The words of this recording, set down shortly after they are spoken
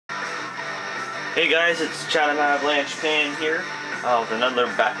Hey guys, it's Chatham Avalanche Pan here with another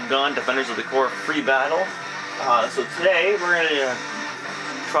Bakugan Defenders of the Core free battle. So today we're going to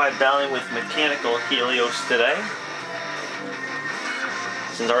try battling with Mechanical Helios today.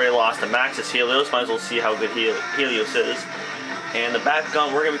 Since I already lost to Max's Helios, might as well see how good Helios is. And the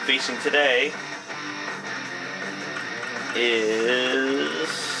Bakugan we're going to be facing today is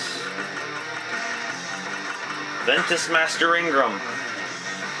Ventus Master Ingram.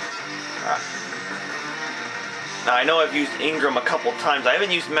 Now, I know I've used Ingram a couple times. I haven't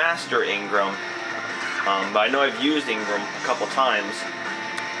used Master Ingram, but I know I've used Ingram a couple times.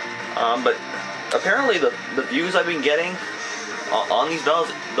 But apparently the views I've been getting on these battles,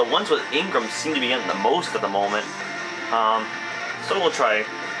 the ones with Ingram seem to be getting the most at the moment. So we'll try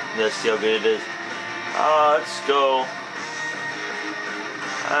this, see how good it is. Let's go.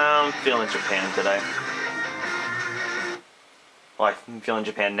 I'm feeling Japan today. Well, I'm feeling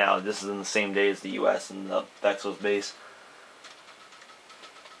Japan now. This is in the same day as the US and the Vexo's base.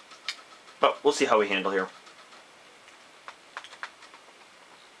 But we'll see how we handle here.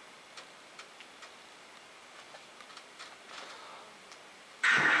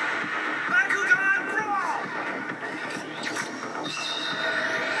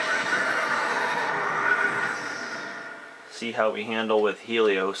 See how we handle with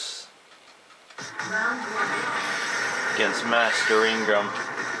Helios against Master Ingram.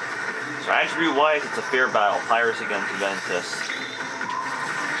 So attribute-wise, it's a fair battle. Pyrus against Ventus.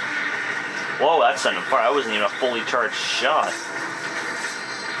 Whoa, that's sending far. That wasn't even a fully charged shot.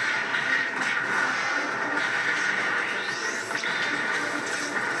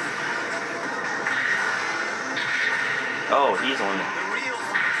 Oh, he's on it.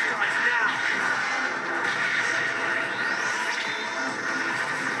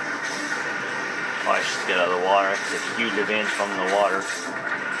 Oh, I should get out of the water. It's a huge advantage from the water.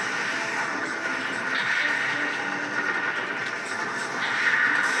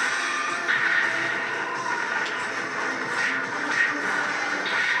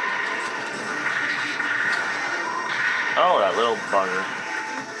 Oh, that little bugger.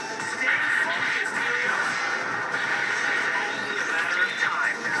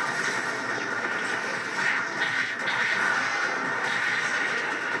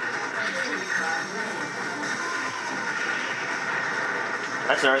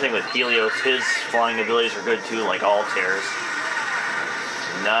 That's another thing with Helios. His flying abilities are good too, like Altairs.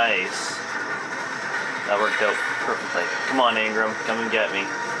 Nice. That worked out perfectly. Come on, Ingram. Come and get me.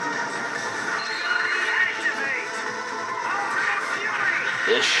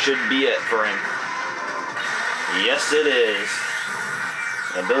 This should be it for him. Yes, it is.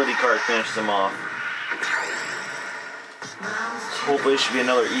 The ability card finishes him off. So hopefully it should be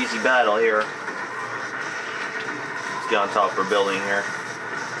another easy battle here. Let's get on top for building here.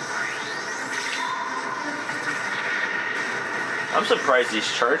 I'm surprised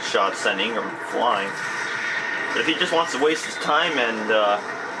these charge shots send Ingram flying. But if he just wants to waste his time and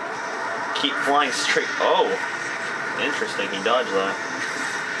keep flying straight... Oh! Interesting, he dodged that.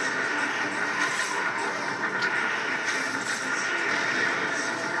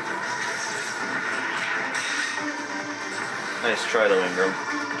 Nice try though, Ingram.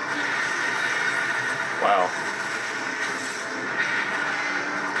 Wow.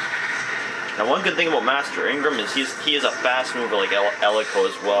 Now one good thing about Master Ingram is he is a fast mover like Elico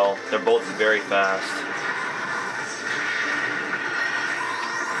as well. They're both very fast.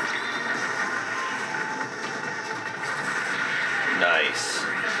 Nice.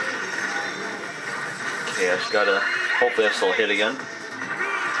 Okay, I just gotta... Hopefully I still hit again.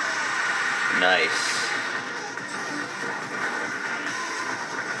 Nice.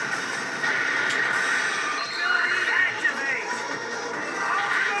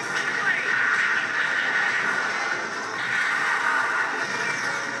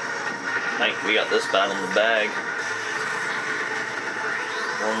 I think we got this battle in the bag.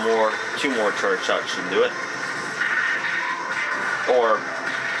 Two more charge shots should do it. Or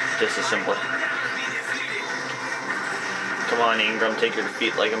just as simply. Come on, Ingram, take your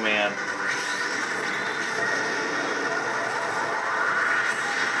defeat like a man.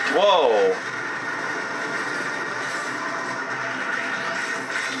 Whoa!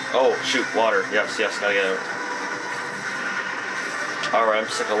 Oh, shoot, water. Yes, gotta get out. Alright, I'm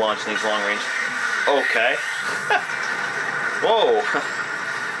sick of launching these long range. Okay. Whoa!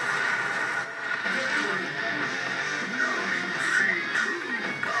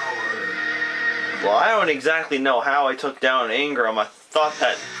 Well, I don't exactly know how I took down Ingram. I thought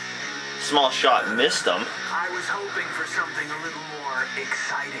that small shot missed him. I was hoping for something a little more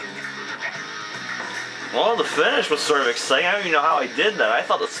exciting. Well, the finish was sort of exciting. I don't even know how I did that. I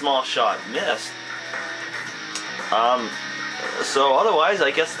thought the small shot missed. So otherwise,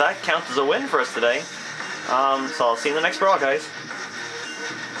 I guess that counts as a win for us today. So I'll see you in the next brawl, guys.